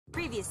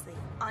Previously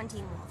on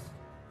Teen Wolf.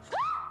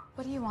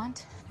 What do you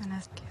want? You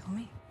wanna kill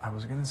me? I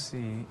was gonna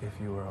see if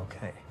you were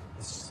okay.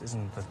 This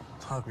isn't the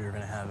talk we were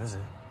gonna have, is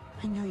it?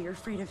 I know you're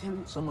afraid of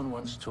him. Someone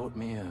once taught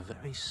me a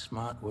very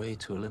smart way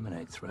to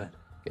eliminate threat.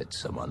 Get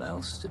someone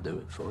else to do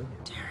it for you.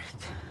 Derek.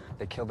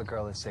 They killed the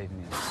girl that saved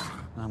me.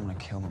 I'm gonna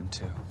kill them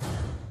too.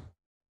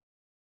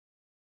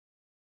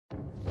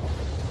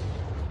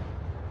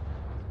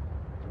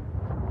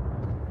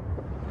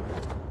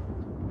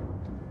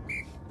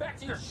 Back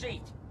to your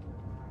seat!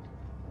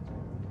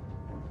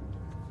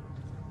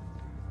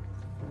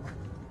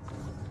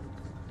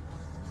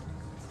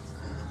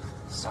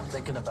 Stop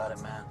thinking about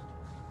it, man.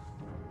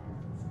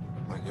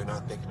 But you're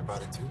not thinking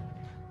about it too?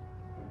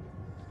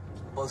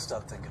 Both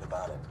stop thinking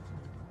about it.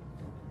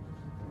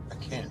 I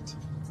can't.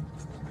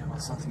 Yeah, well,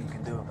 it's nothing you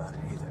can do about it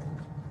either.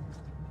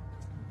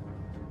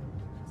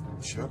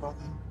 You sure about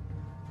that?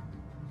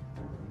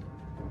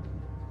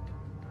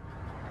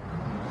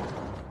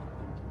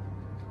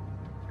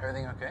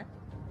 Everything okay?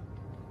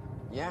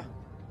 Yeah.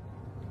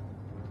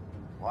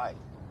 Why?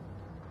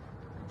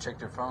 You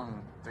checked your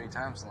phone 3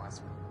 times in the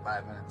last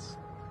 5 minutes.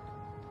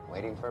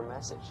 Waiting for a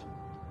message.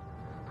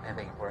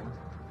 Anything important?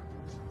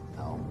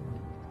 No.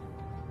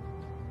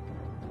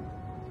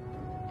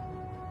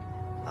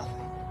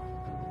 Nothing.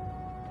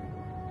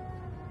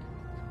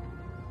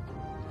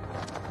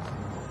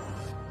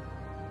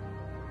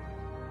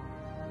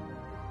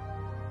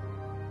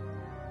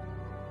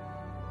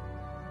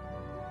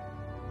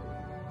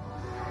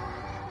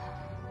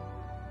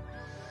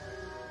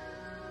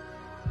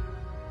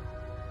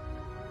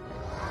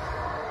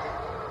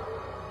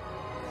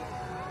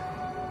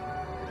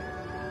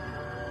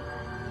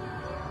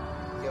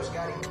 Yo,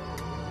 Scotty.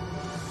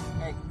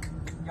 Hey,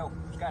 yo,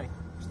 Scotty.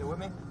 Still with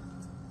me?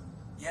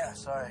 Yeah,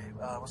 sorry.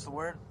 What's the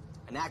word?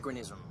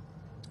 Anachronism.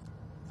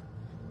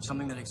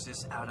 Something that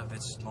exists out of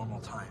its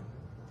normal time.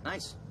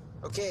 Nice.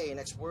 Okay,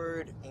 next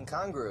word,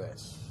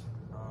 incongruous.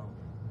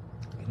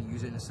 Can you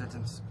use it in a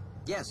sentence?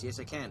 Yes,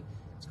 I can.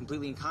 It's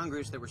completely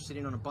incongruous that we're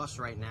sitting on a bus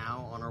right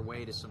now on our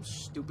way to some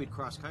stupid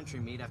cross-country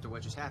meet after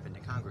what just happened.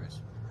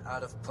 Incongruous.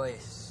 Out of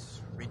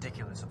place.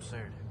 Ridiculous.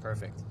 Absurd.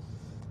 Perfect.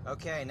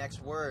 Okay,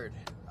 next word.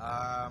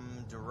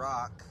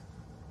 Duroc.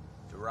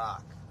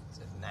 Duroc. It's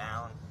a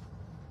noun.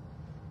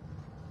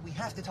 We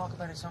have to talk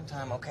about it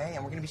sometime, okay?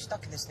 And we're gonna be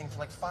stuck in this thing for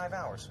like 5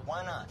 hours, so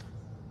why not?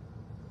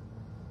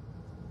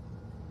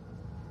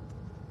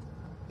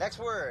 Next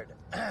word.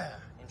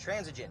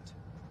 Intransigent.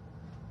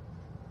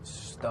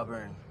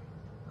 Stubborn.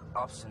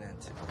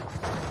 Obstinate.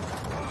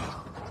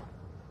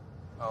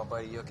 Oh,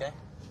 buddy, you okay?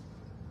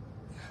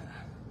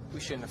 We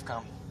shouldn't have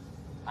come.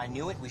 I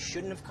knew it. We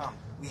shouldn't have come.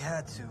 We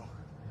had to.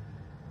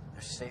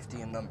 There's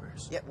safety in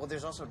numbers. Yeah, well,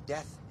 there's also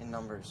death in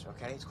numbers,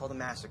 okay? It's called a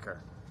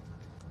massacre.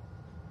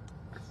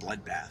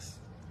 Bloodbath.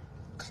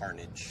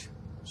 Carnage.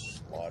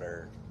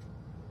 Slaughter.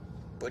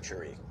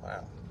 Butchery.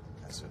 Wow.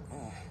 That's it.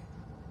 All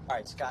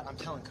right, Scott, I'm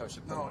telling Kosha.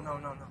 No.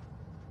 I'm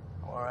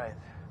all right.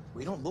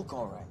 We don't look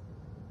all right.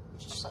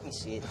 Just let me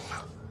see it.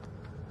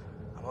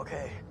 I'm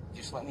okay.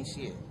 Just let me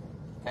see it,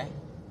 okay?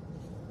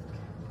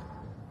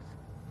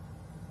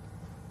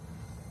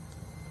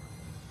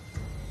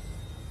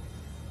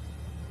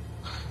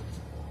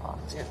 Oh,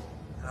 dude. It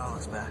all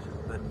looks bad,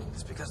 but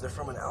it's because they're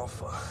from an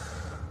alpha.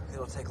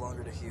 It'll take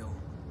longer to heal.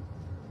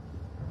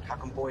 How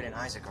come Boyd and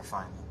Isaac are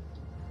fine?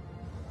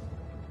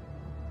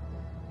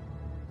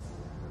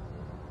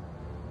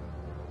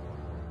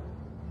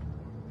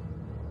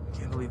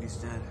 Can't believe he's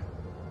dead.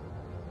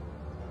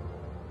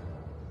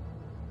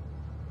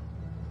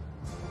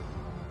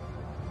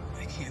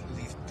 I can't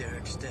believe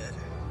Derek's dead.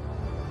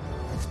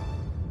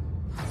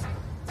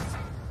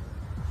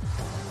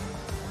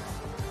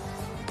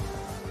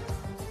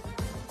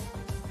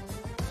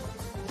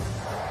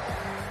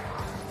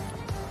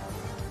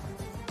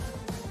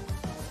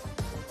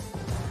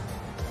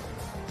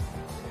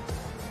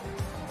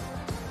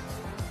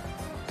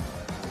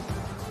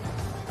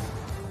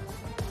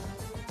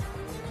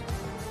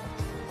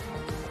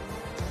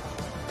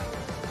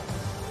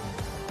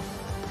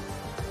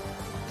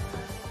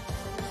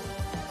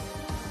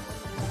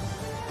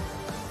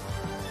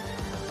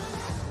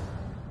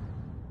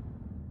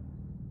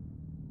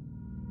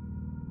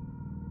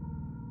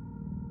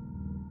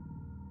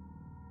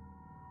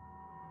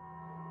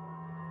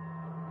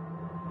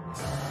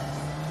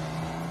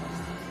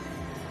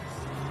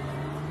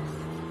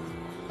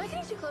 Am I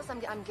getting too close?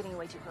 I'm getting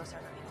way too close,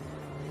 aren't I?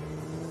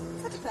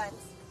 That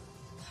depends.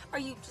 Are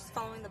you just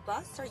following the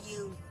bus? Or are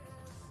you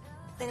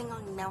planning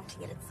on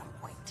mounting it at some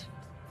point?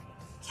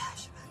 Yeah, I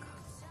should back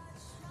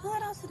off. Well,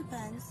 that also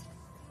depends.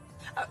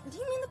 Do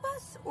you mean the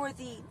bus or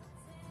the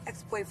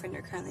ex-boyfriend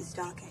you're currently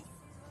stalking?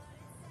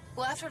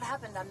 Well, after it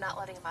happened, I'm not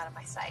letting him out of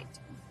my sight.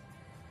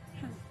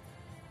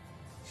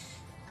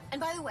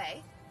 And by the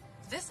way,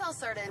 this all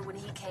started when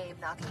he came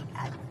knocking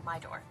at my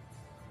door.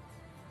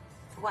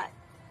 For what?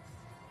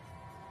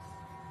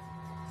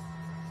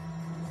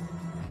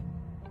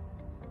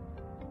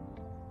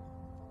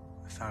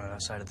 I found it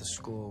outside of the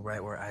school,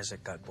 right where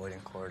Isaac got Boyd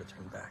and Cora to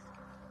turn back.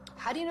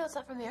 How do you know it's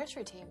not from the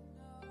archery team?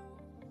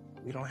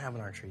 we don't have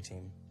an archery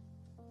team.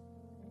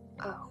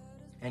 Oh.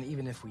 And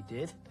even if we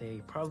did,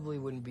 they probably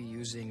wouldn't be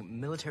using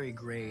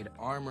military-grade,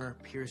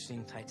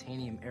 armor-piercing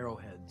titanium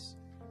arrowheads.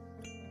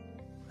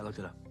 I looked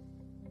it up.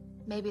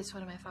 Maybe it's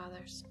one of my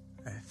father's.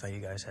 I thought you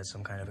guys had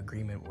some kind of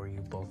agreement where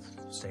you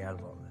both stay out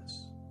of all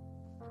this.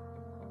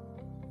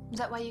 Is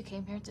that why you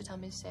came here, to tell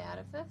me to stay out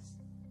of this?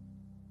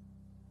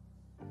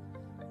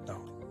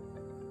 No.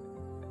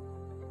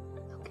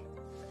 Okay.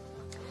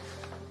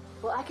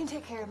 Well, I can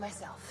take care of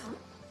myself.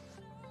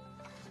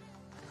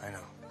 I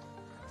know.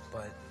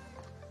 But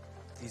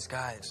these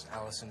guys,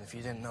 Allison, if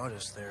you didn't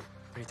notice, they're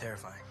pretty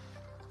terrifying.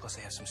 Plus,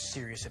 they have some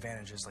serious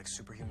advantages like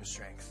superhuman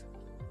strength.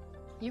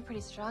 You're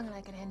pretty strong and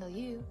I can handle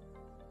you.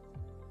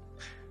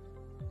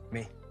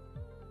 Me?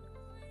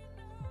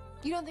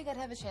 You don't think I'd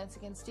have a chance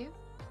against you?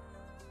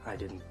 I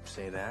didn't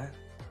say that.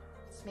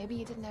 Maybe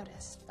you didn't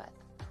notice, but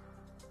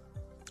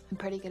I'm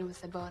pretty good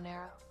with the bow and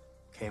arrow.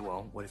 Okay,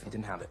 well, what if you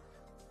didn't have it?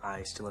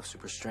 I still have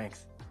super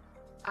strength.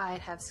 I'd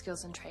have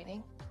skills and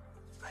training.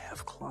 I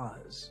have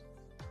claws.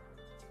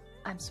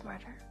 I'm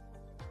smarter.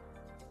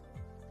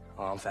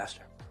 Well, I'm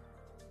faster.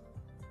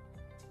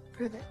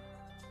 Prove it.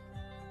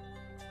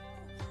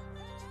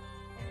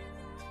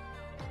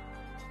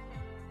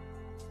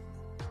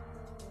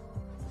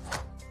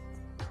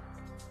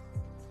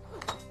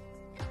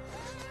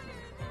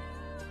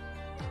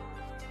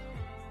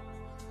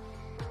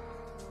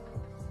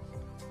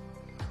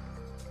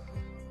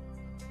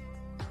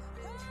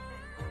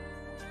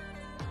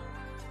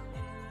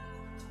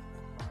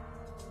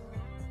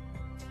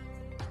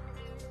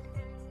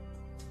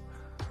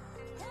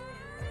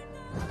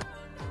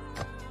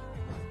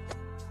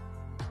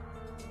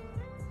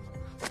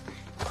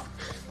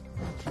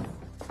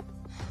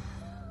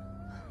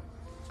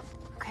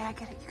 Okay, I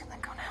get it. You can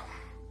let go now.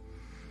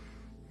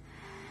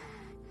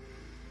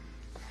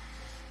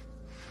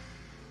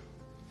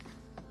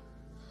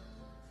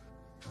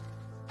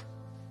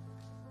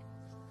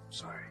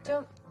 Sorry.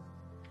 Don't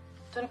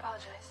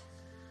apologize.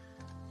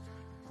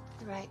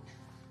 You're right.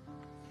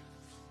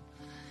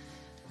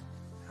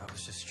 I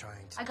was just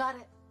trying to... I got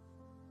it.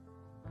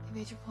 You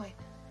made your point.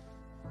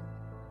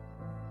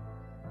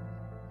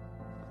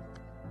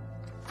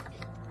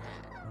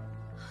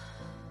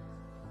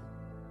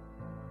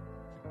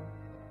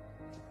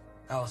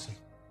 Allison,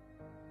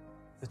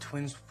 the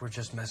twins were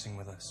just messing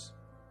with us.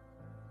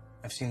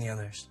 I've seen the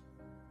others.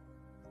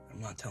 I'm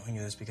not telling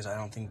you this because I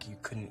don't think you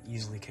couldn't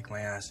easily kick my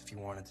ass if you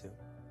wanted to.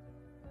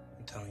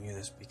 I'm telling you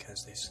this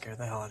because they scare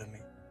the hell out of me.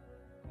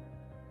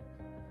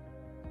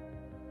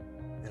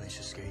 And they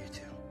should scare you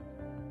too.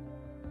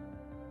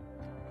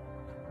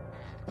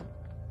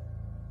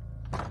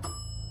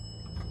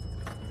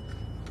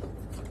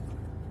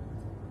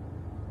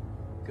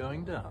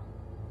 Going down.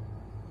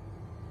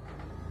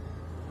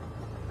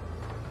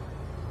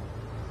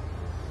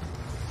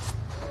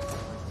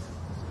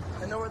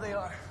 I know where they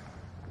are.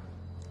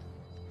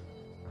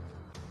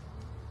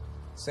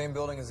 Same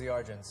building as the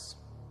Argents.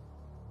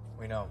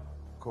 We know.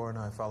 Cora and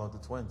I followed the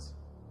twins.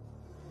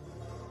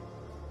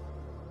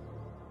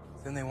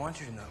 Then they want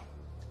you to know.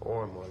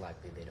 Or more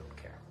likely, they don't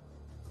care.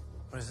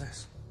 What is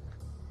this?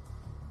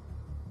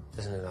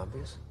 Isn't it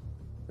obvious?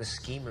 The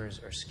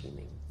schemers are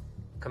scheming,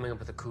 coming up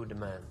with a coup de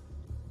main,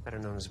 better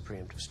known as a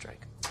preemptive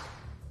strike.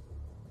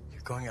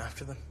 You're going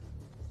after them?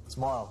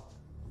 Tomorrow,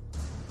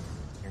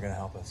 you're gonna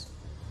help us.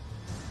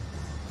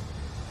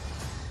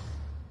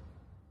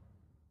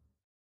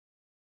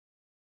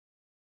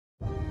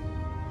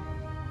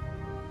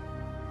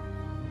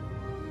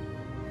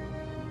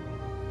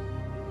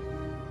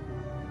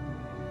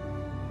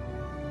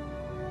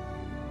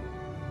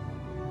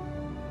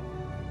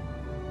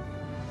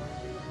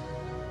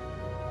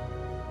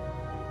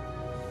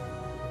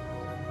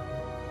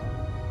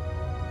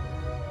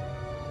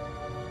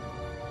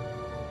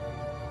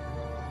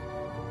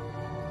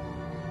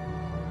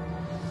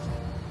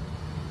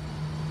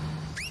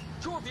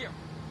 Two of you,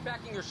 back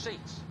in your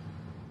seats.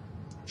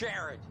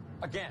 Jared,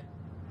 again,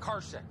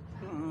 car sick.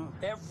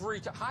 Every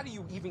time. How do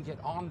you even get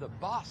on the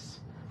bus?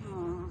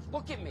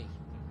 Look at me.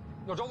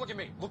 No, don't look at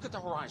me. Look at the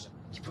horizon.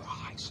 Keep your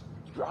eyes.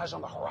 Keep your eyes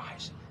on the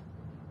horizon.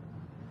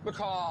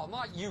 McCall,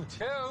 not you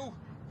too.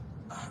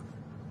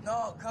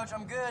 No, Coach,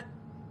 I'm good.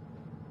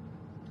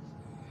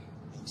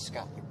 Hey,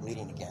 Scott, you're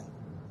bleeding again.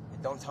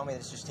 And don't tell me that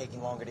it's just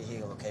taking longer to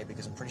heal, okay?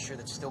 Because I'm pretty sure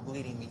that still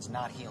bleeding means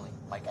not healing,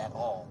 like at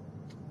all.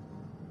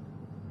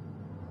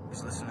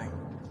 He's listening.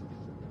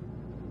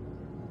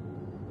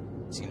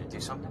 Is he gonna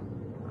do something?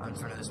 Not in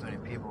front of this many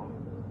people.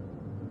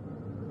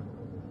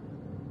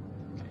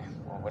 Okay,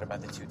 well, what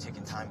about the two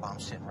ticking time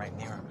bombs sitting right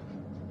near him?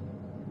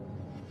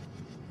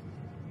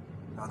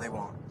 No, they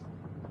won't.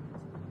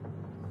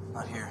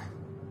 Not here.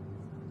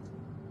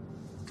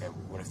 Okay,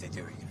 what if they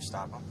do? Are you gonna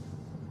stop them?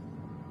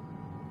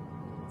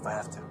 If I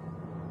have to.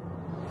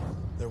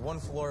 They're one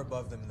floor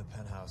above them in the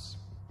penthouse.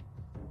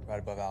 Right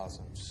above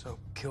Allison. So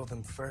kill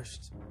them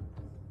first.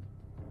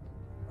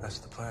 That's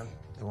the plan.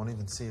 They won't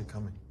even see it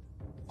coming.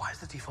 Why is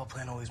the default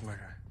plan always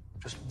murder?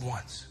 Just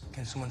once.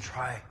 Can someone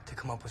try to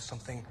come up with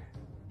something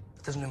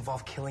that doesn't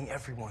involve killing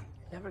everyone?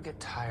 Never get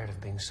tired of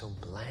being so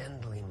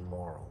blandly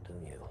moral, do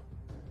you?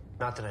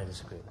 Not that I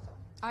disagree with them.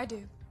 I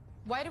do.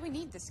 Why do we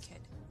need this kid?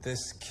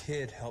 This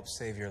kid helped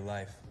save your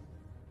life.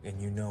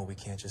 And you know we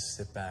can't just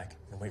sit back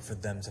and wait for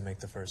them to make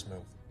the first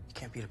move. You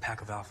can't beat a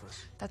pack of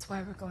alphas. That's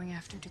why we're going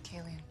after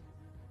Deucalion.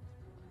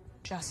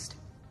 Just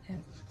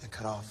him. They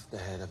cut off the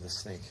head of the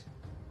snake,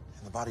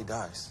 and the body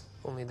dies.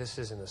 Only this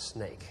isn't a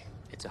snake.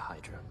 It's a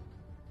hydra.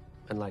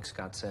 And like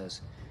Scott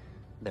says,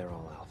 they're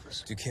all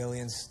alphas.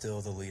 Deucalion's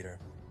still the leader.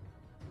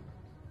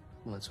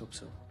 Well, let's hope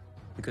so.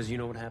 Because you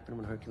know what happened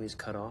when Hercules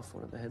cut off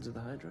one of the heads of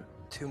the hydra?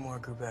 2 more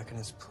grew back in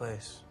his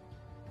place.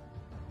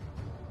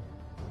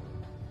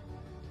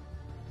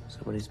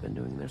 Somebody's been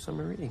doing their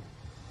summer reading.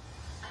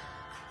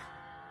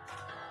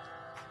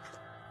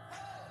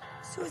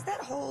 So is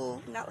that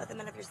whole not let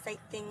them out of your sight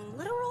thing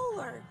literal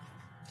or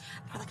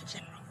more like a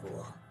general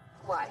rule?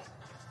 Why?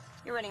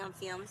 You're running on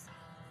fumes.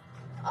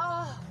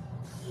 Oh.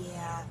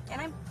 Yeah,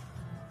 and I'm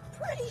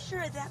pretty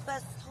sure that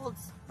bus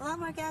holds a lot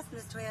more gas than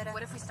this Toyota.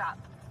 What if we stop?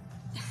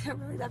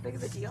 Really that big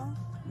of a deal?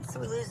 So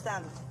we lose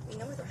them. We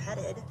know where they're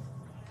headed.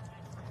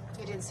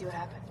 You didn't see what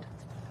happened.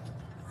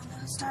 I know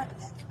who started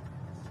it.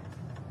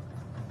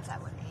 Is that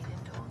what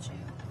Aiden told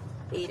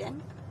you?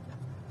 Aiden?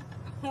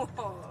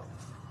 Whoa.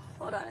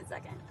 Hold on a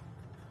second.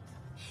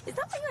 Is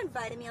that why you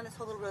invited me on this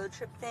whole little road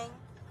trip thing?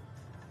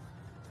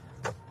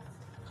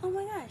 Oh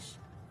my gosh.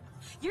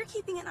 You're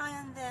keeping an eye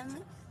on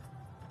them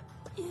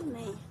and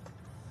me.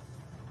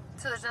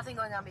 So there's nothing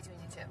going on between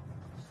you two?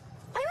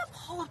 I'm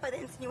appalled by the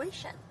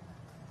insinuation.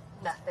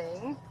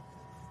 Nothing.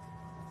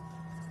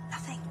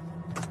 Nothing.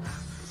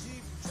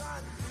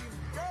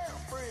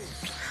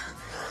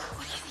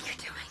 What do you think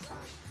you're doing?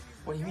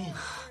 What do you mean?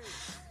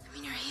 I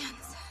mean your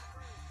hands.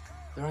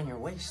 They're on your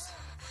waist.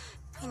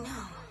 I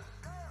know.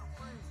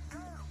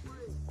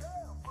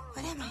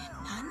 What am I, a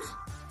nun?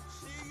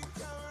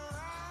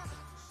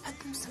 Put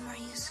them somewhere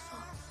useful.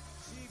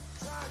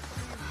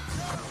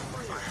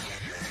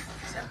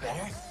 Is that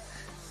better?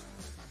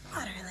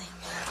 Not really.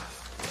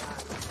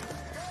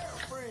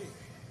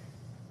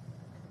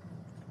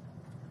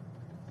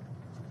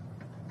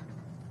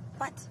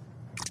 What?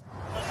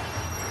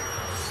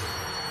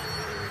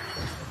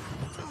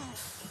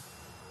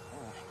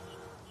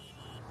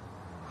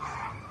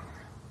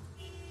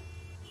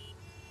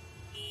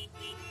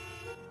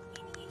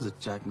 There's a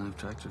jackknife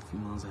tractor a few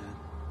miles ahead.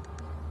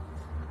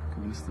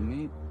 Convinced to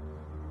meet.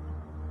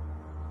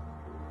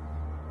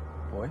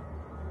 Boy?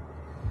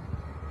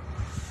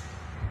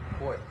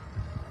 Boy.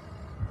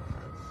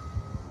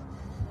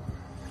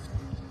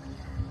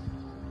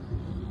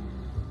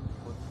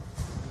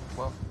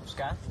 Well,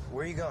 Scott,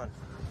 where are you going?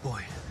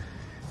 Boy,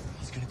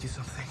 he's gonna do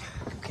something.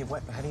 Okay,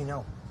 what? How do you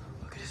know?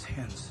 Look at his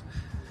hands.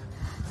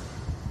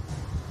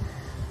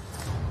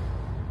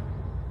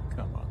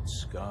 Come on,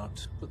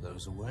 Scott. Put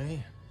those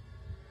away.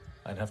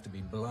 I'd have to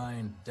be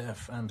blind,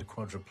 deaf, and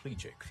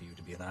quadriplegic for you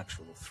to be an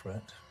actual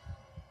threat.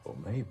 Or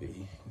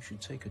maybe you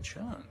should take a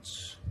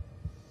chance.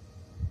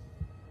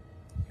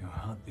 Your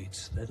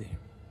heartbeat's steady.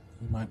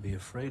 You might be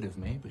afraid of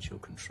me, but you're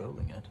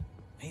controlling it.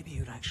 Maybe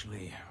you'd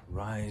actually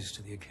rise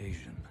to the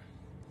occasion.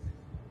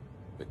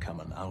 Become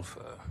an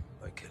alpha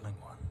by killing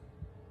one.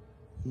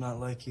 I'm not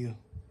like you.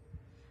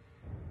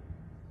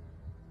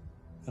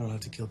 I don't have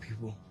to kill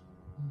people.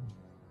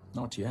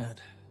 Not yet.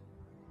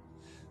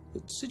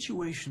 But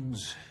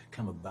situations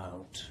come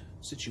about.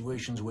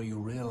 Situations where you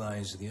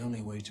realize the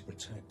only way to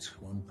protect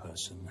one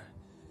person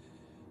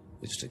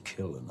is to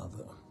kill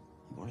another.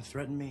 You want to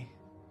threaten me?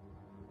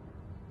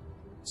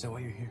 Is that why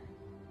you're here?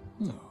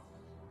 No.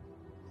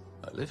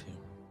 I live here.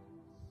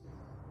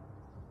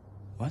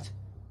 What?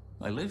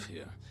 I live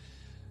here.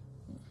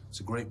 It's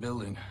a great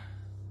building.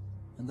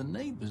 And the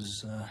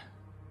neighbors are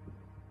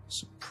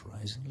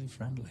surprisingly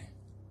friendly.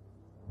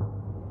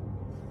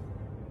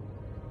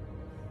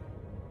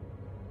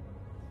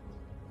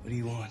 What do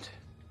you want?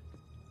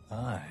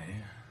 I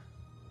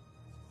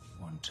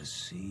want to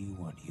see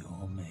what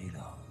you're made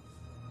of.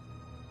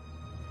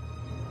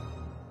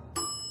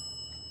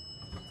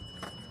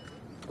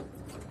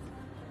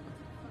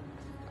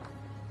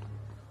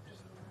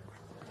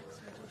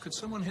 Could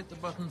someone hit the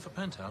button for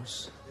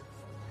Penthouse?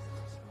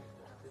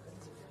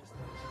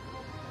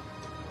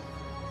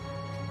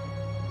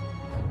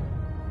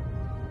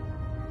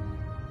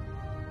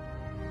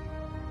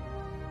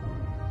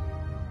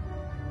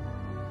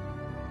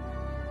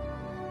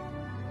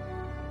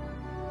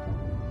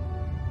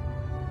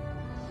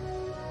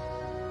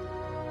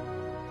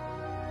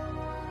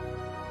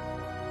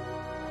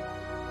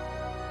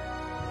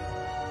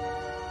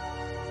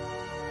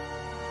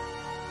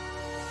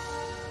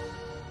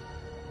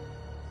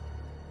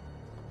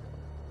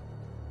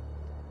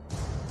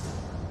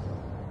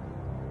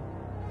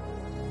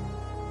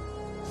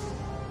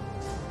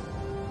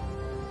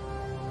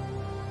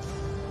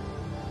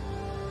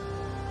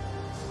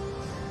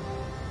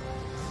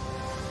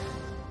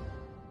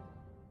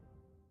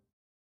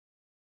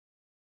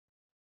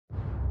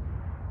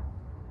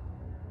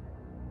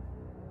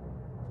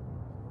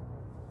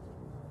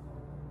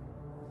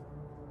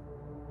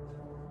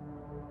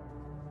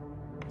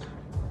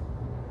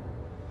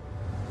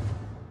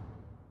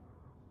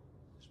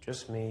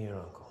 Just me, your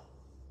uncle.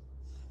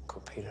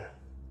 Uncle Peter.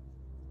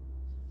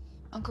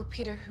 Uncle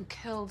Peter who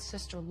killed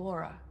Sister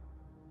Laura.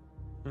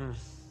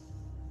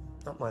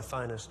 Not my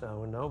finest, I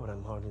would know, but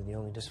I'm hardly the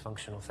only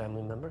dysfunctional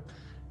family member.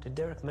 Did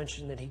Derek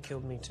mention that he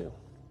killed me too?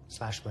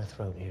 Slashed my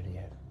throat ear to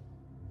ear.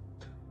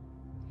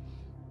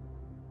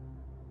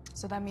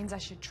 So that means I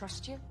should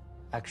trust you?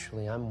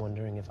 Actually, I'm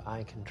wondering if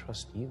I can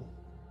trust you.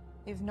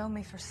 You've known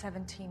me for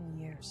 17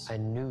 years. I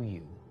knew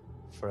you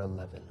for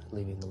 11,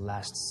 leaving the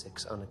last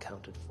 6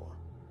 unaccounted for.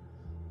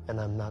 And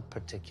I'm not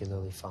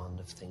particularly fond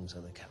of things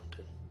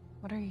unaccounted.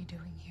 What are you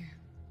doing here?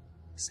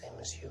 Same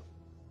as you.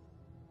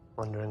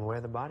 Wondering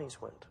where the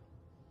bodies went.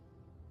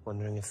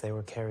 Wondering if they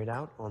were carried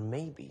out, or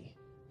maybe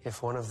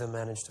if one of them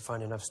managed to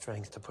find enough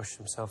strength to push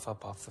himself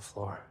up off the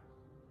floor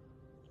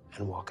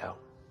and walk out,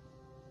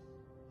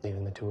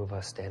 leaving the two of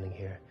us standing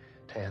here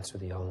to answer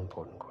the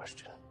all-important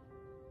question.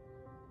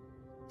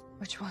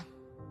 Which one?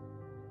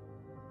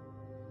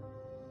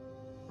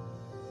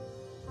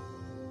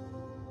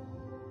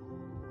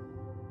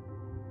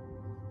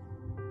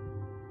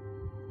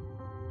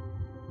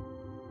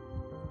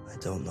 I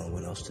don't know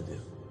what else to do.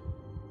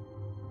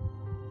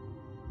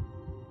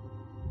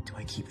 Do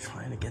I keep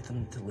trying to get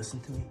them to listen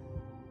to me?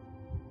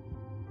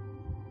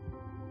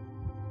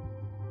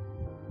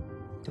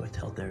 Do I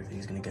tell Derek that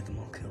he's gonna get them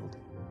all killed?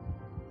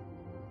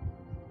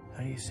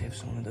 How do you save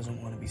someone who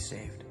doesn't want to be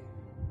saved?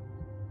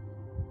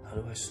 How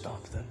do I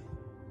stop them?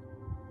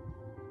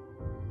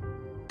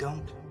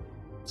 Don't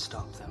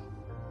stop them.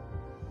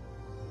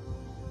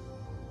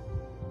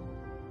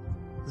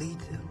 Lead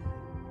them.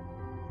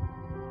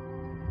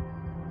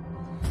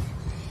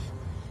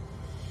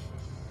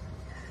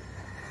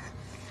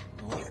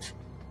 What?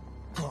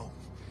 Bro,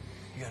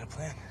 you got a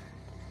plan?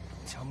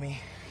 Tell me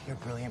your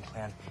brilliant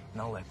plan,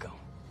 and I'll let go.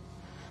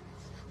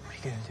 What are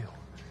you gonna do?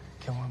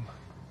 Kill him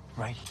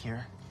right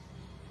here?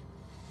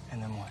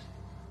 And then what?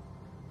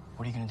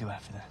 What are you gonna do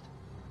after that?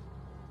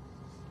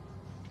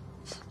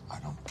 I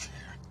don't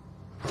care.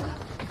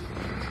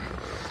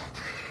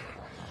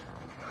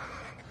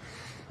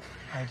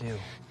 I do.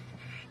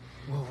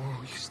 Whoa,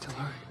 you still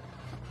hurt?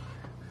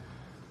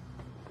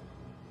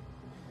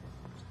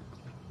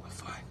 I'm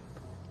fine.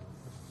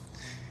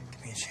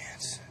 Give me a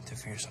chance to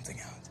figure something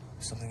out.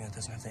 Something that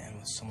doesn't have to end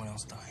with someone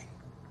else dying.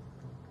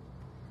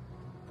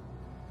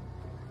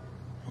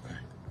 Okay.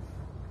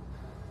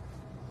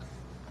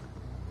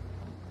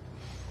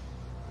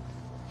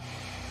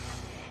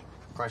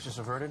 Crisis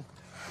averted?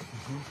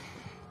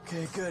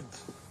 Okay, good.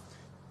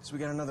 So we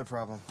got another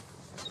problem.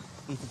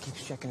 Ethan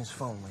keeps checking his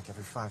phone like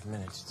every 5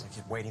 minutes. It's like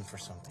he's waiting for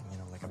something, you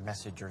know, like a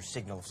message or a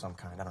signal of some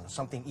kind. I don't know,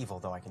 something evil,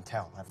 though, I can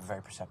tell. I have a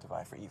very perceptive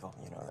eye for evil,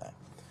 you know that.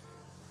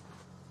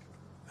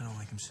 I don't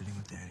like him sitting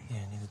with Daddy.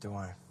 Yeah, neither do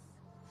I.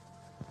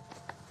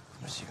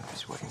 Let's see what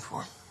he's waiting for.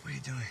 What are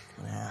you doing?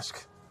 I'm gonna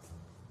ask.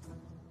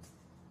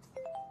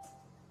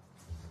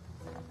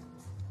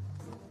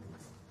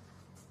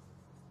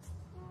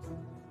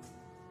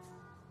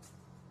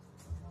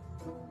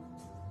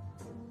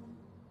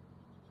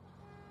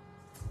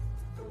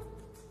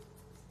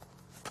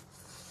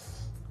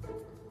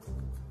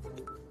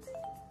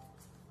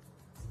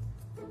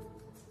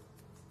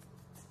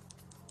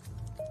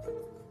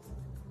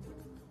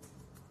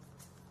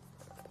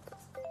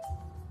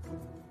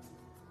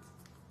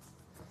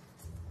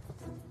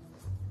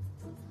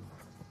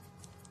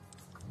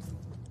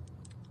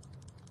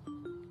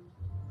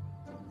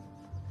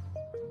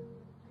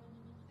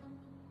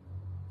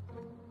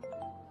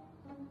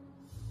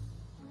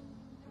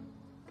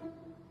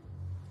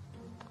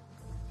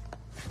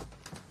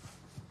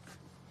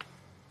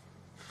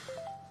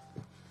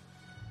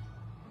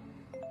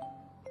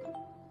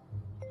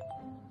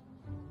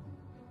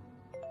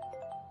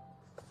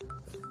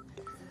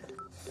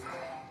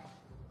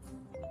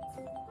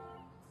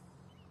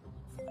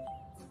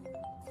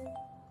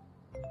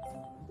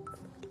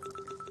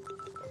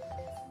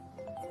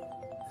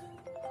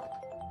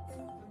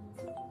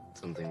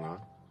 Something wrong?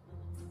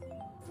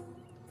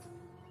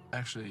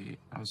 Actually,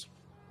 I was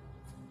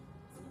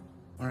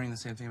wondering the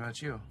same thing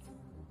about you.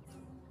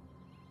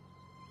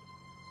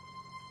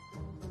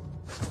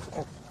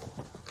 Well,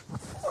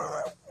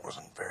 that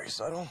wasn't very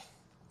subtle.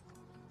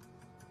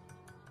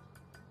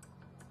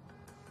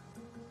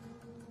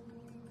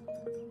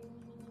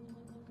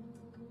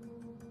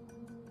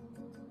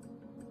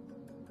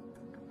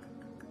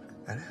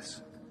 That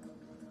is.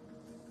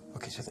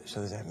 Okay,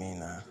 so does that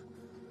mean,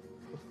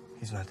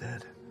 He's not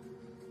dead.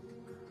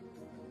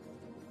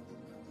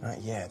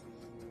 not yet?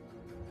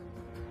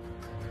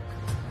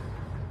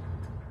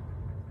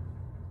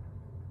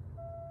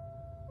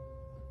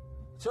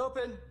 It's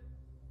open.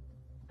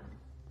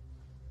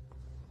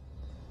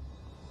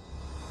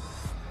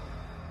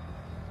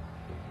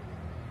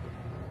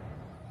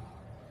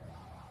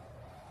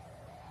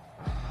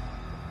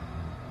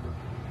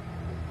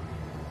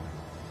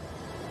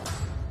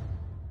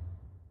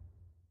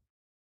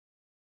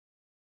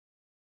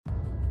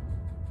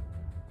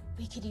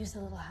 We could use a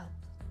little help.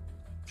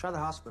 Try the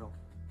hospital.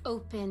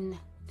 Open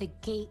the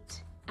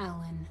gate,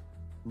 Alan.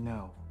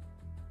 No.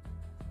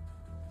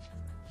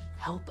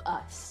 help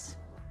us.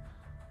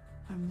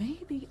 Or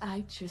maybe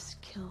I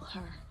just kill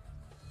her.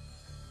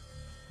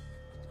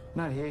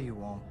 Not here, you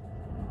won't.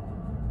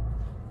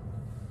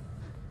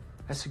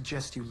 I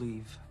suggest you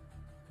leave.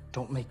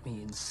 Don't make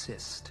me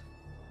insist.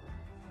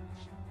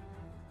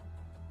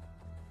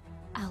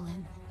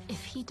 Alan,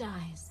 if he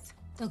dies,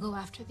 they'll go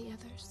after the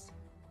others.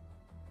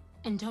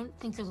 And don't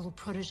think their little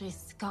protege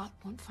Scott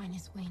won't find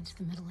his way into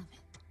the middle of it.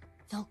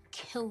 They'll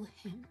kill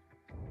him.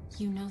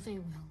 You know they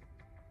will.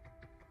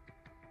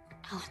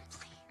 Alan,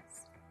 please.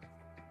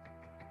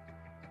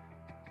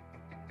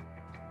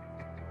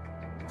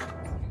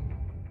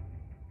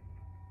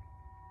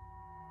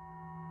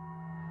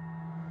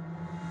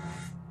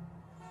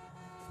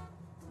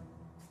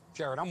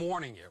 Jared, I'm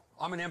warning you.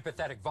 I'm an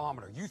empathetic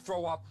vomiter. You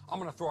throw up, I'm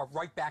gonna throw up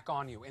right back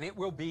on you, and it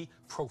will be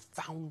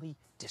profoundly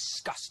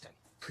disgusting.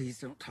 Please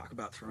don't talk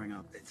about throwing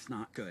up. It's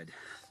not good.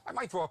 I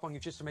might throw up on you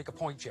just to make a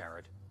point,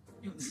 Jared.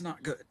 It's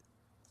not good.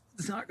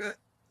 It's not good.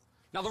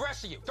 Now, the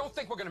rest of you, don't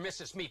think we're gonna miss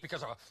this meet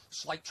because of a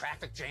slight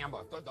traffic jam,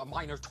 a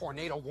minor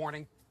tornado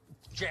warning.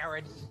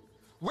 Jared,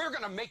 we're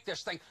gonna make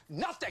this thing.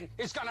 Nothing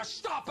is gonna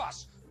stop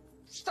us.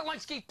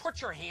 Stalinsky,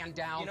 put your hand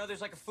down. You know,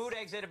 there's like a food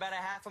exit about a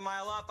half a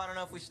mile up. I don't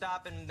know if we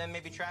stop and then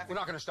maybe traffic. We're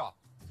not gonna stop.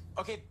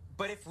 Okay,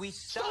 but if we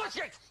stop...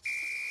 Stalinsky!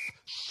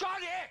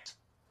 Shut it!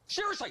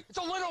 Seriously, it's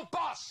a little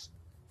bus.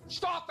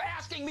 Stop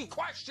asking me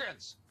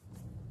questions.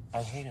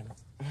 I hate him.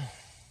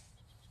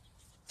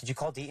 Did you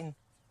call Deaton?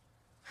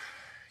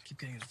 I keep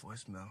getting his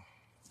voicemail.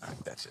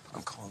 That's it.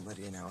 I'm calling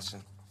Lydia and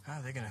Allison. How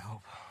are they gonna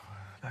help?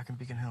 Back in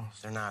Beacon Hills.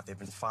 They're not. They've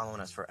been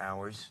following us for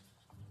hours.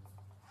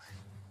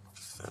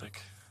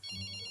 Pathetic.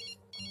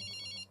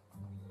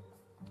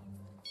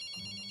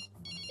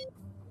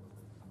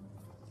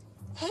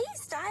 Hey,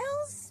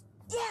 Styles.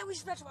 Yeah, we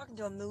should watch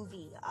into a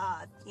movie.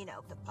 You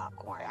know, the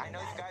popcorn. I know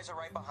you guys are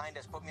right behind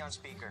us. Put me on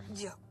speaker.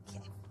 Yeah,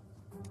 okay.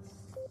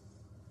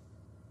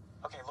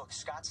 Okay, look,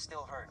 Scott's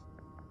still hurt.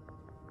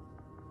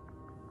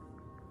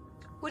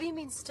 What do you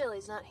mean still?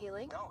 He's not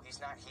healing? No, he's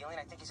not healing.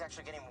 I think he's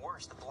actually getting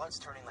worse. The blood's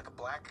turning like a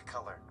black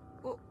color.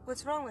 Well,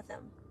 what's wrong with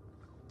him?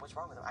 What's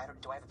wrong with him?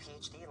 Do I have a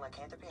PhD in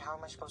lycanthropy? How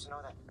am I supposed to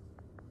know that?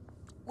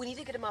 We need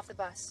to get him off the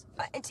bus.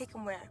 And take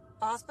him where?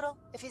 A hospital?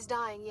 If he's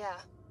dying, yeah.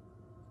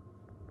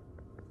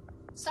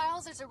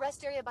 Styles, there's a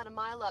rest area about a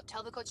mile up.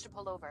 Tell the coach to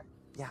pull over.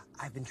 Yeah,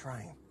 I've been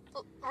trying.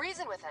 Well,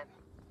 reason with him.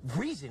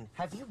 Reason?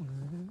 Have you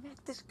met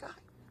this guy?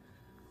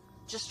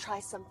 Just try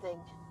something.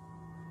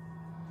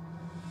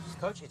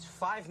 Coach, it's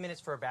 5 minutes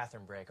for a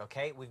bathroom break,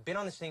 okay? We've been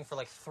on this thing for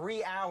like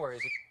 3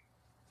 hours.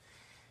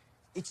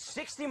 It's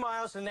 60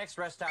 miles to the next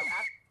rest stop.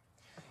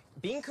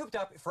 Being cooped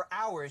up for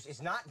hours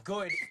is not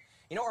good.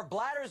 You know, our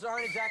bladders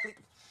aren't exactly...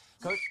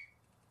 Coach,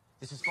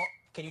 this is...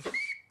 Can you just...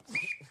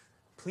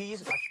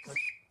 Please, Coach,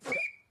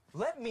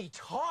 let me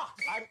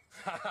talk.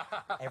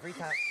 Every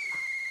time...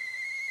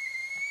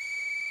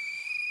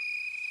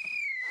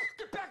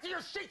 Get back to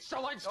your seat,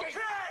 Stalinsky! Okay!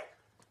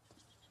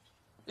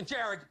 And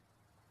Jared,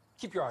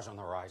 keep your eyes on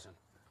the horizon.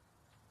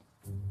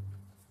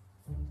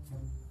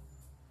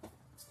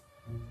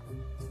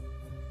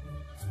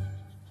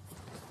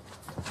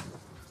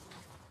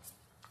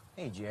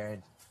 Hey,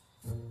 Jared.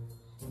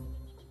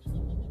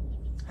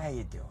 How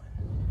you doing?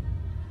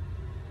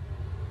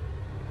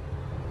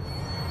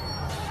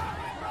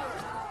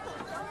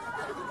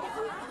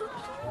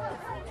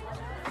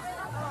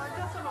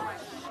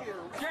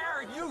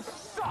 Jared, you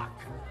suck!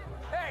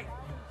 Hey,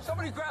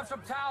 somebody grab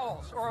some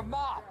towels or a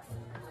mop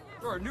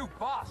or a new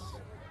bus.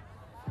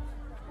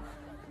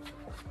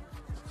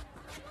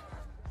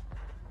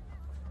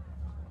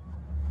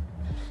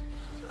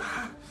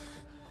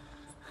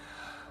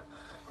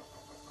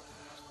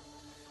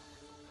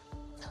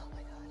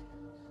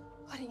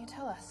 Why didn't you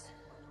tell us?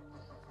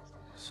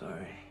 Sorry.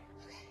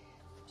 Okay,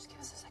 just give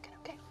us a second,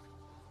 okay?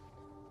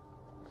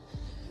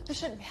 This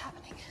shouldn't be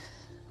happening.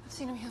 I've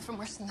seen him heal from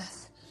worse than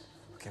this.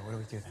 Okay, what do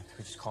we do then? Do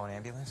we just call an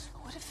ambulance?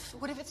 What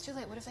if it's too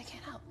late? What if they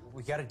can't help?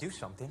 We gotta do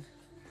something.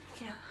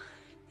 You know,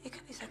 it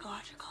could be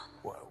psychological.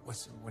 What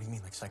do you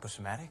mean, like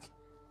psychosomatic?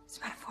 It's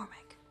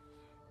metaphoric.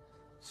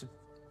 So,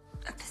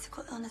 a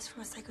physical illness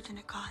from a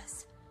psychogenic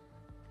cause.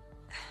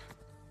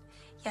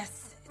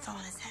 Yes, it's all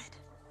in his head.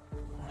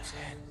 on his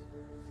head.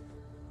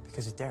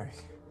 Because of Derek.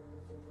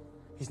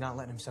 He's not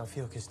letting himself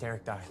heal because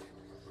Derek died.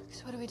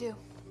 So what do we do?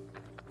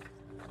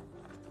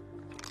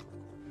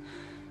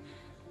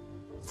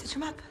 Stitch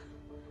him up.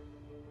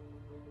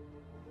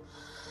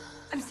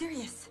 I'm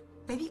serious.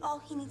 Maybe all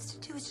he needs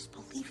to do is just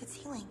believe it's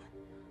healing.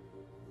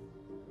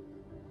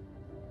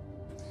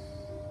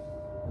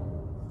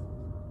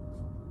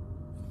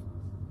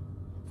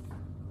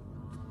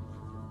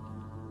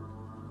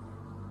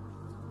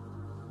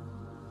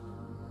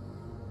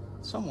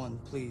 Someone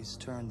please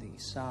turn the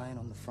sign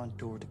on the front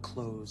door to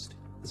closed.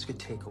 This could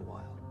take a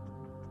while.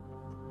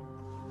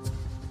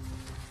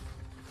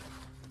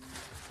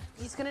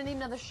 He's gonna need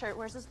another shirt.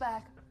 Where's his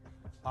bag?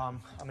 I'm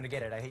gonna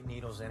get it. I hate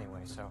needles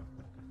anyway, so.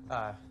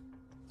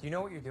 Do you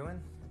know what you're doing?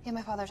 Yeah,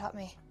 my father taught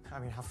me. I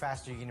mean, how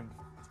fast are you gonna...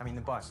 I mean,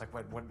 the bus. Like,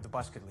 what the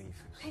bus could leave.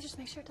 Okay, just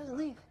make sure it doesn't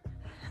leave.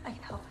 I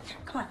can help.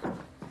 Come on.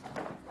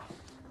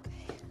 Okay.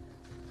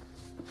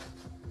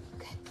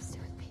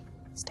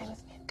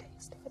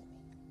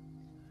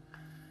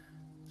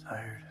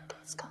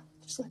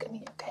 Just look at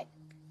me, okay?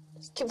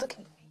 Just keep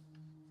looking at me.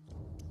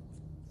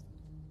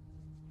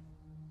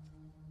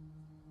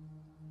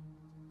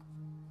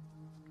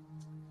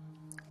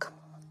 Come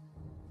on.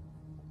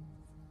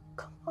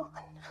 Come on.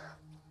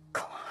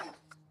 Come on.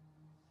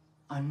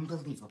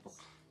 Unbelievable.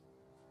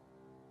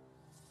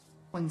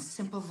 One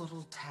simple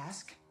little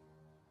task.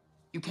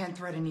 You can't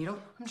thread a needle?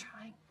 I'm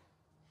trying.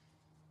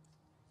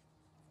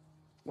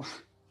 What?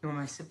 You want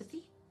my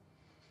sympathy?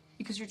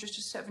 Because you're just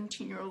a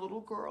 17-year-old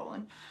little girl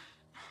and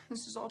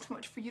this is all too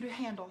much for you to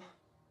handle.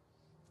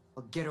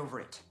 Well, get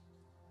over it.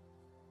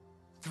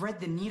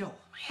 Thread the needle.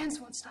 My hands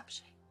won't stop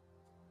shaking.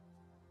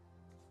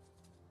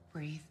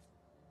 Breathe.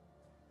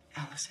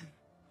 Allison,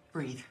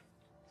 breathe.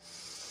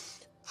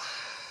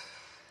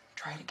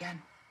 Try it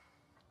again.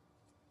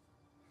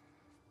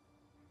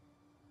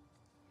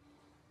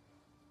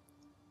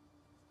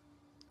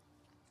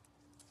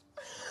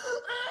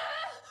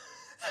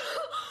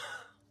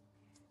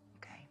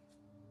 Okay.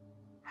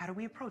 How do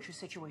we approach a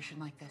situation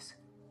like this?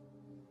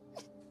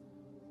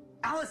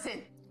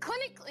 Allison!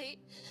 Clinically.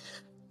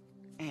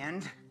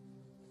 And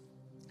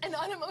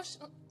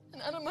unemotional.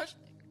 And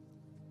unemotional.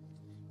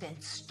 then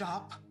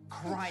stop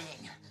crying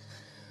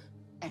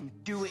and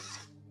do it.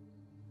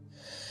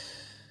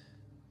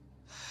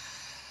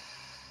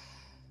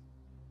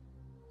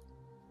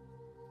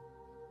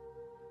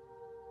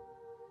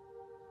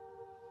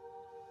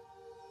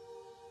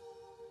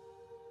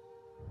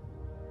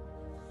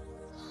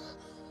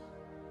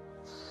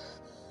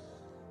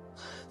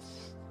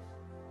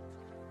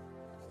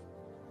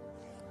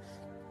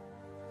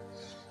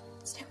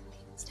 Stay with me.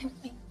 Stay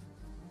with me.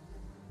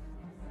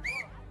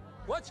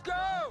 Let's go!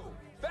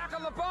 Back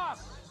on the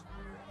bus!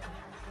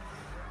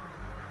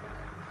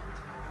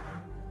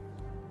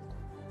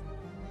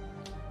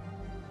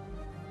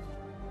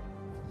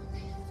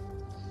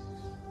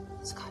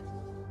 Scott.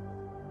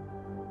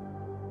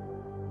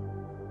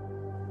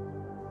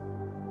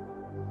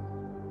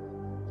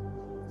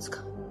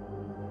 Scott.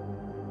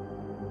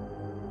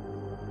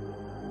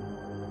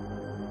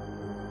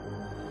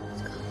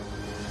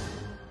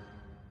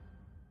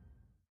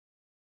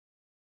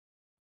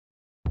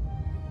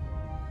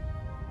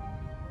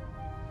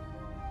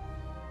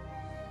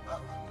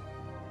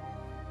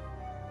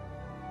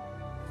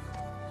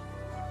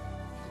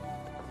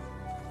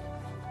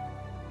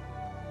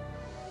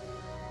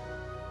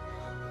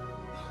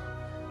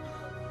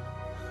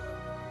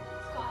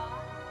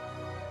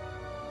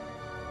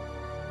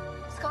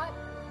 Scott.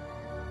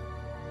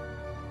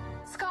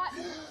 Scott.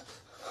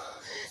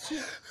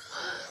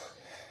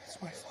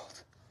 It's my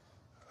fault.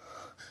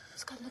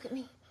 Scott, look at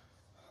me.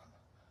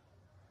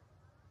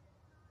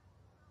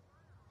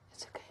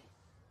 It's okay.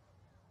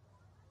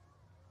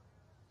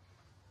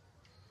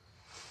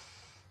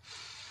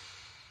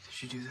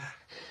 Did you do that?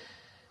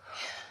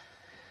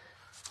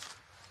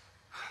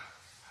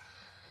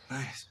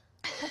 Nice.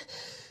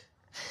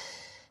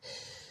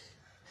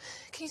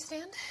 Can you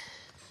stand?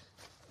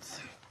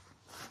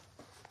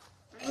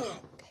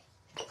 Okay,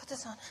 put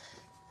this on.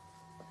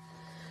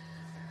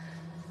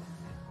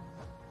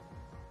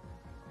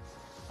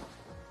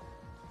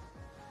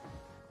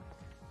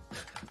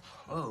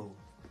 Oh.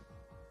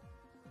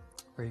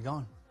 Where are you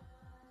going?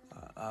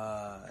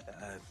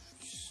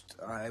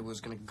 I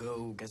was gonna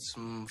go get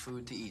some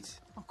food to eat.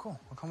 Oh, cool.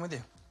 I'll come with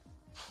you.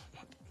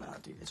 Nah,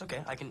 dude, it's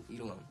okay. I can eat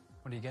alone.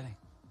 What are you getting?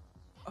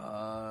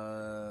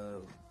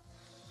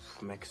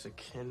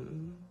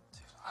 Mexican.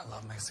 Dude, I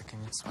love Mexican.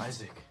 It's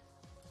Isaac.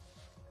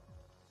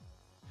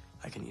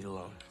 I can eat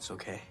alone. It's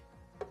okay.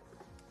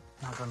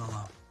 Not going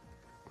alone.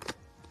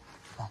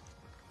 Come on.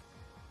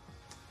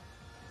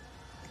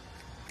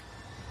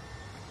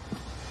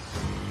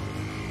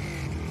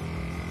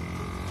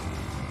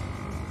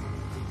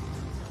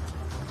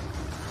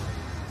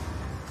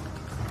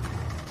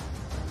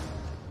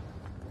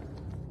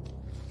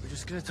 We're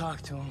just gonna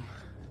talk to him.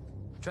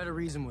 Try to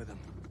reason with him.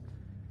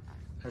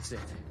 That's it.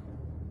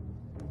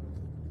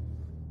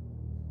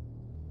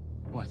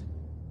 What?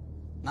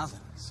 Nothing.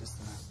 It's just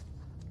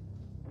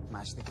I'm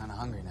actually kind of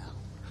hungry now.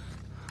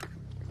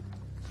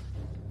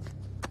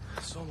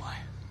 So am I.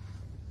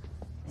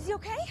 Is he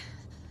okay?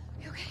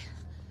 You okay?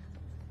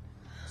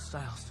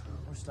 Styles.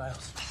 Where's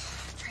Styles?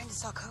 Trying to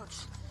saw Coach.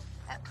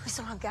 We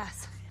still have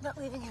gas. Not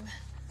leaving him.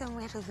 Then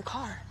we have to leave the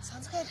car.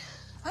 Sounds good.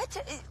 What?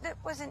 That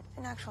wasn't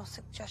an actual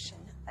suggestion.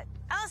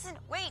 Allison,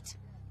 wait!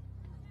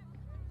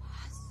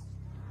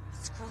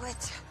 Screw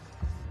it.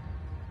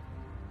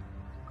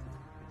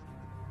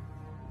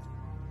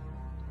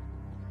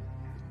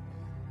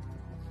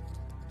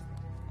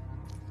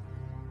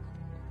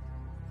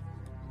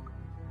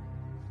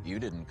 You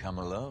didn't come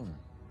alone.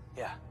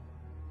 Yeah.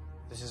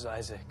 This is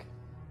Isaac.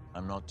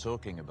 I'm not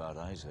talking about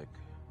Isaac.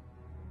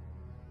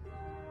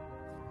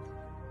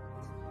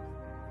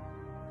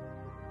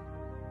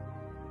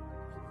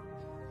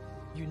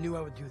 You knew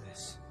I would do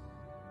this.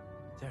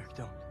 Derek,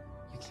 don't.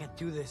 You can't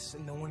do this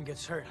and no one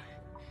gets hurt.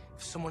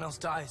 If someone else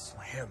dies...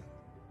 Him.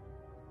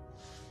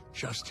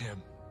 Just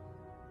him.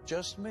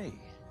 Just me.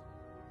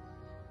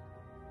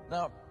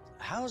 Now,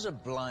 how's a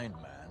blind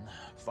man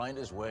find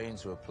his way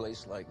into a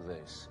place like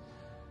this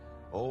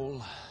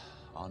All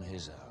on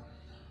his own.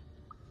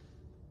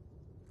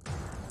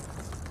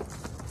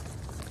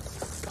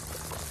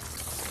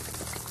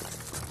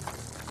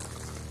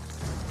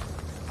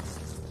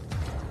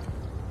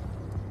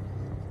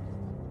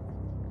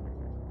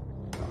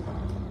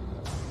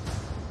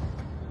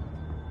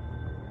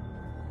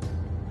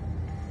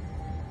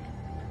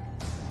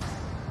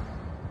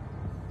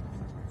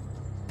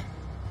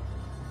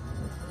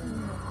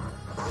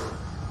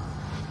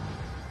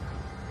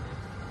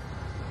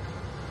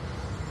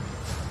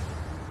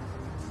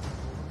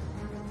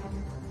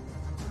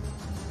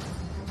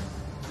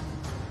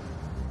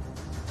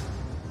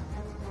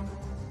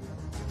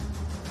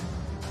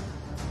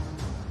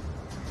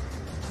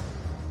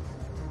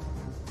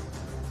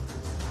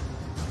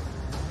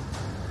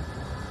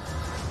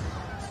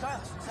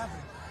 What's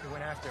happening? He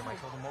went after him. I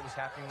told him what was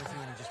happening with you,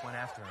 and he just went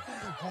after him.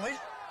 What?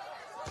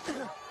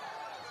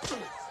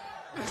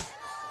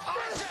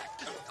 Isaac!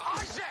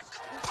 Isaac!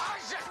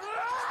 Isaac!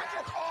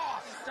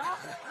 Oh, stop!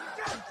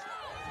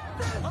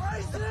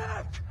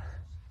 Isaac!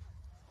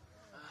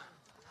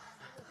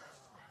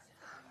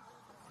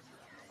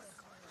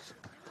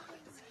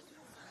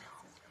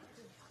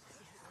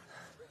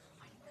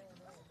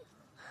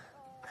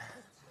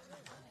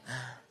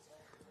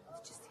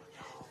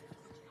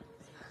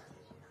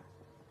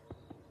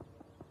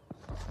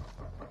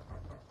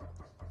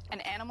 An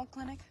animal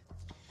clinic?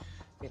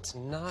 It's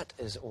not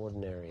as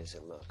ordinary as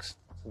it looks.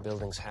 The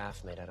building's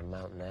half made out of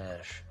mountain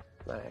ash.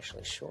 I'm not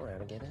actually sure how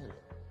to get in.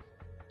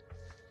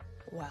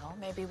 Well,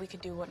 maybe we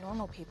could do what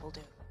normal people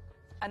do.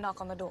 A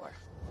knock on the door.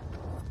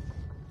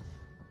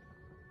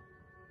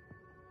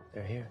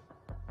 They're here.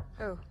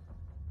 Who?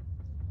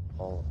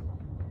 All of them.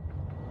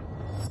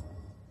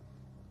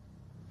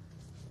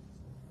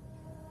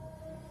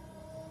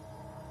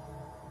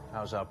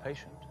 How's our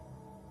patient?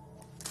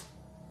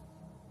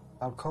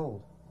 Out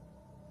cold.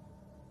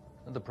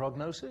 And the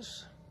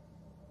prognosis?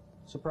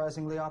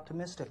 Surprisingly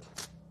optimistic.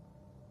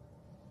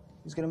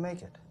 He's gonna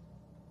make it.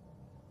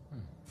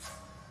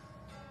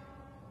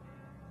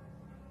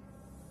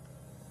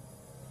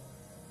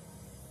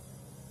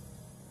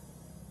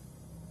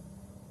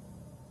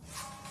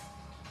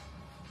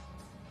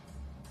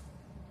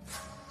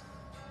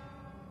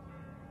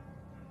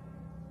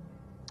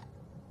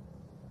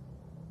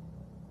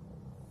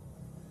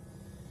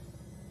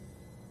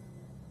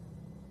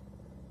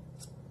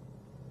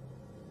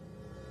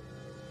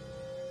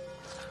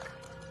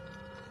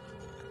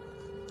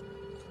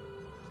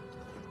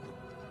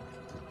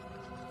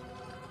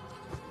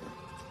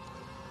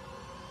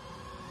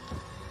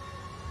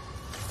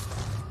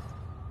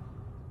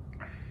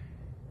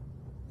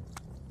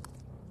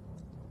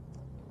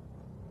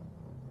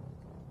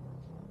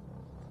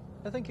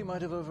 I think you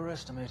might have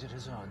overestimated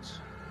his odds.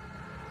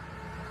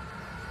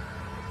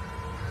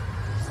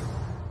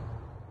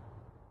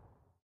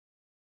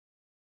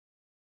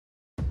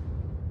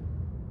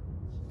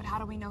 But how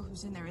do we know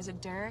who's in there? Is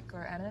it Derek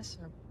or Ennis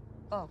or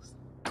both?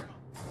 You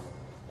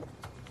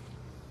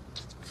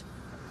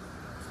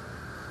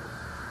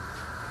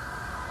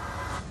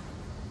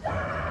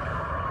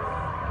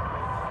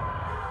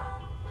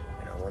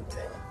know one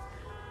thing,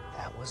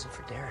 that wasn't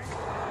for Derek.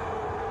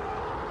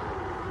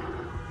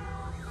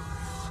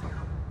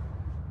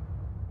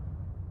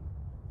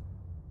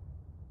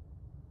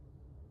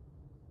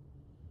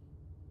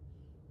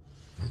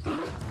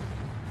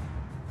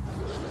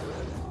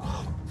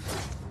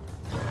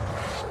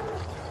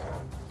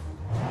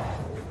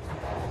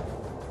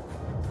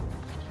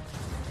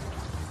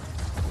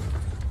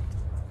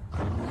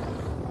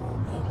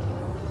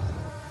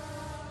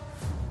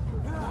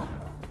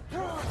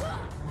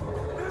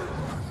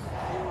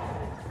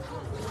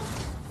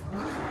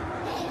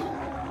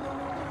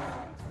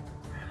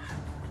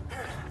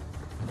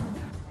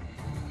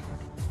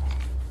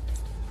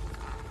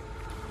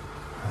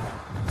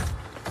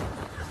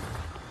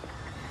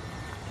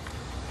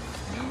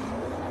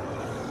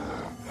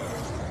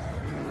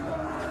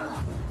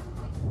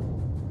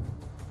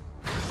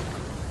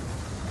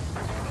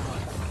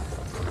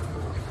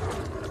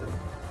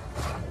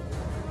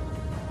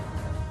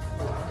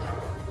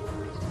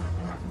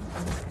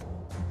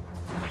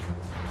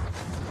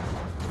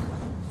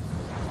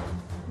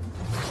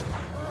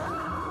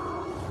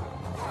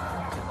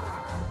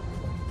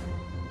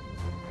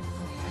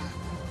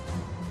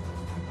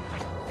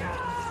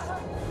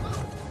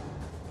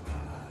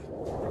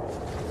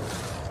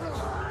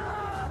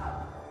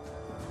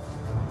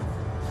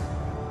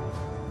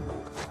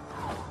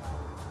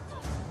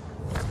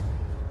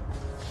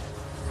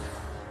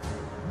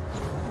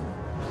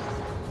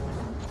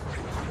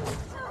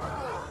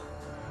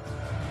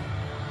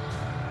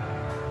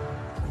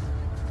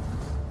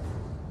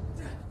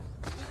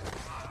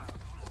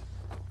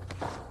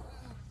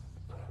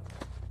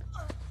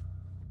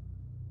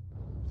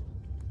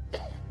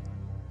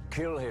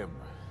 Kill him.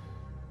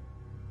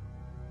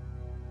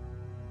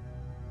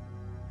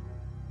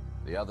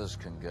 The others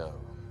can go.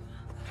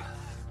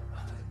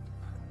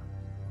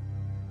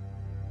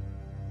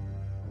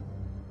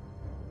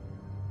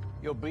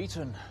 You're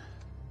beaten.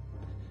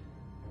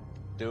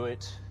 Do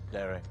it,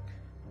 Derek.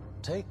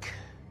 Take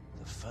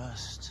the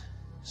first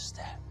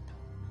step.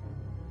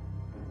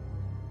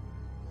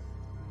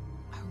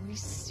 Are we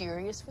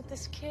serious with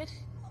this kid?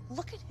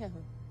 Look at him.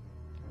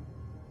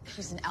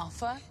 He's an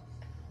alpha?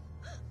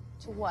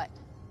 To what?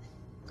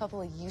 A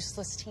couple of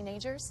useless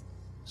teenagers?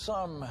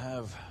 Some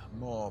have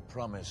more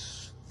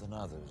promise than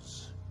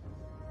others.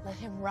 Let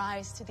him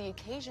rise to the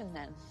occasion,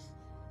 then.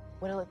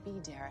 What'll it be,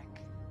 Derek?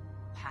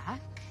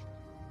 Pack?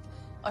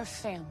 Or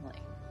family?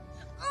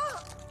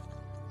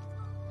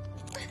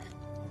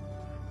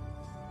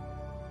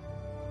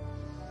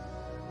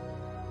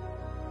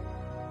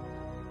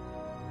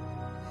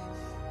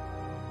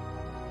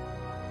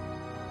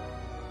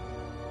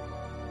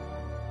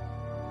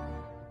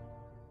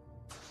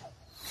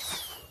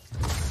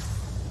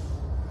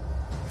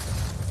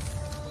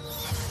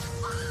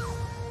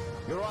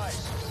 Your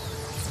eyes.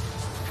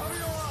 Cover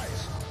your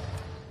eyes.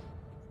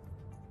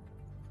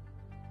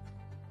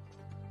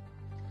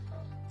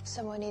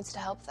 Someone needs to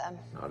help them.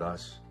 Not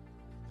us.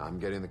 I'm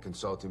getting the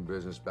consulting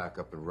business back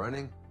up and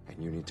running,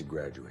 and you need to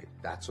graduate.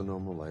 That's a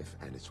normal life,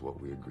 and it's what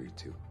we agreed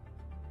to.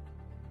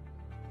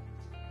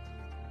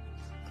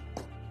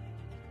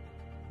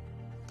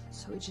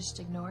 So we just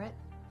ignore it?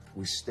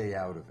 We stay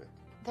out of it.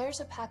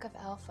 There's a pack of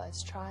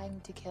alphas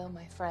trying to kill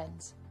my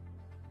friends.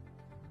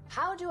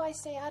 How do I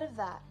stay out of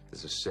that?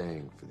 There's a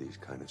saying for these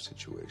kind of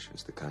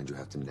situations, the kind you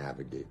have to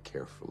navigate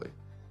carefully.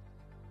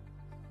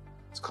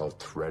 It's called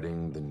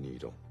threading the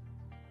needle.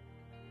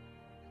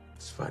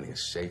 It's finding a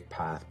safe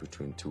path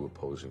between two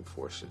opposing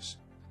forces.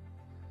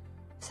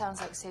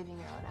 Sounds like saving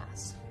your own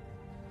ass.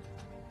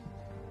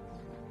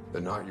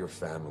 They're not your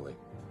family.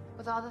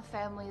 With all the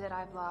family that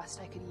I've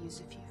lost, I could use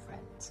a few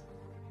friends.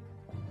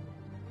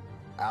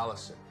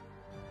 Allison.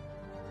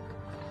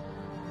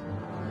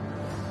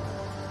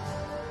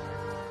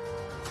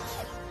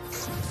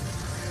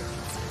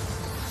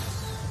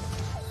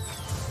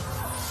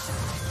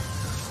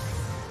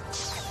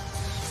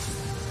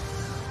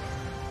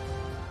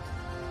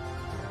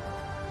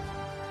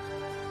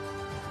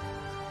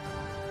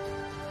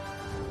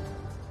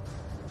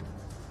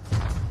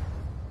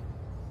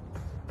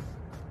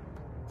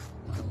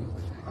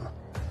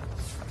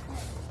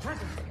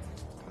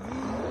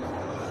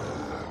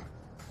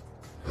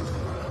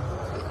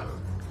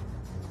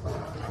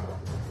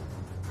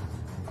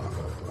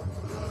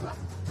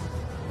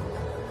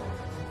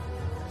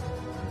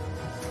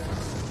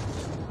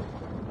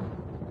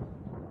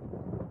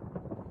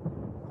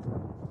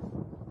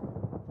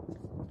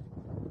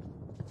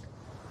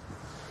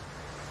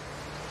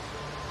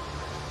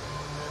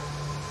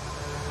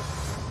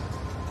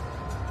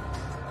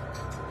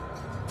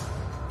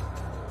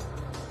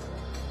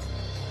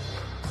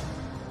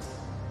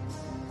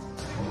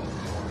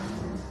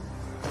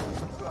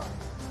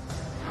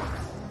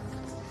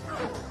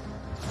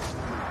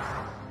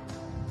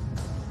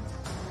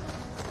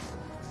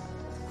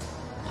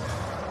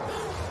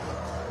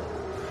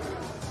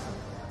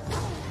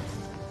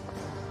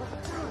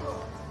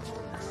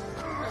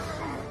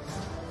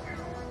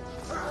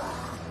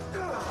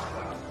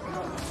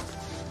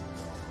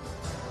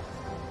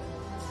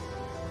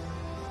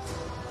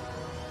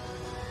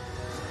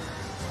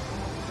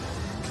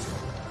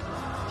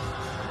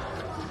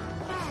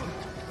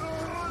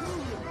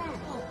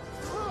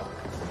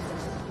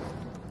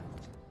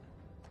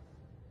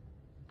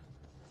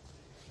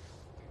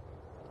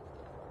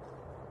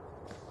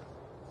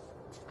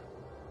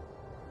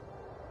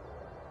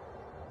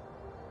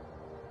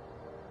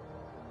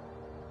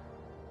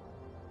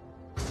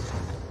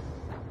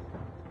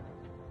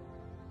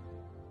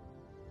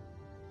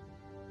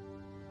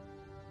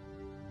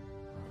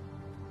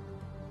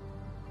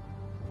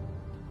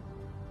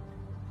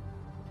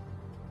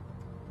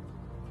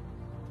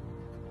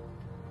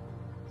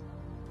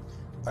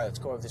 All right, let's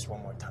go over this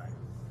one more time.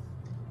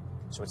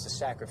 So it's the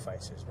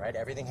sacrifices, right?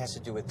 Everything has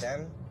to do with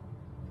them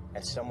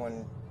and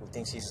someone who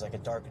thinks he's like a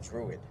dark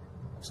druid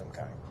of some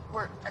kind.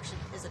 Or actually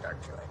is a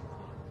dark druid.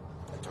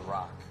 Like a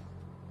rock.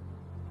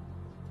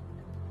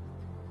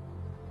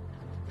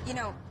 You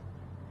know,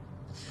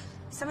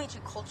 some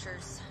ancient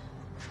cultures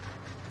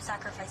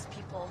sacrifice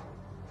people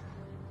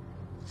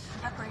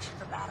in preparation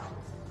for battle.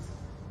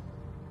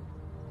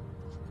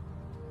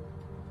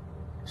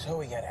 So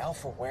we got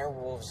alpha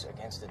werewolves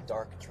against a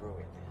dark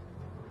druid.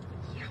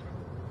 Yeah.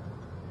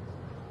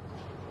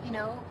 You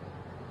know,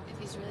 if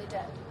he's really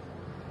dead,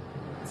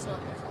 it's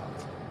not your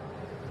fault.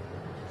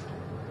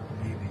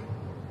 Maybe.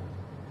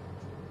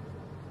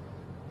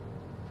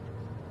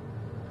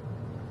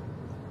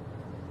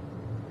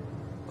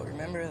 But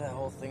remember that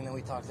whole thing that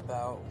we talked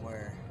about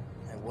where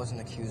I wasn't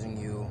accusing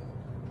you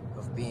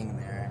of being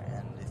there,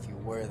 and if you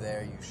were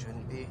there, you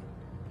shouldn't be?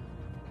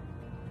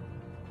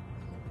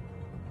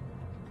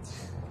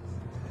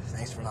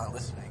 Thanks for not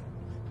listening.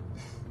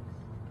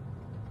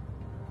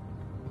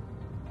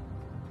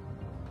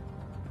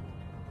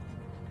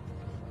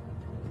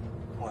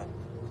 What?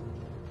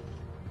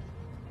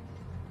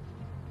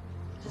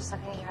 Just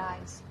looking at your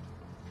eyes.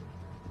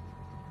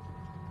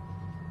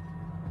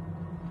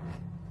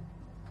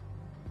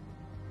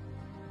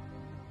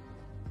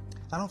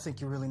 I don't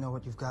think you really know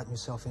what you've gotten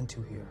yourself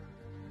into here.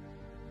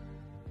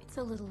 It's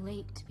a little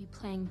late to be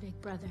playing Big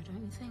Brother,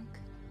 don't you think?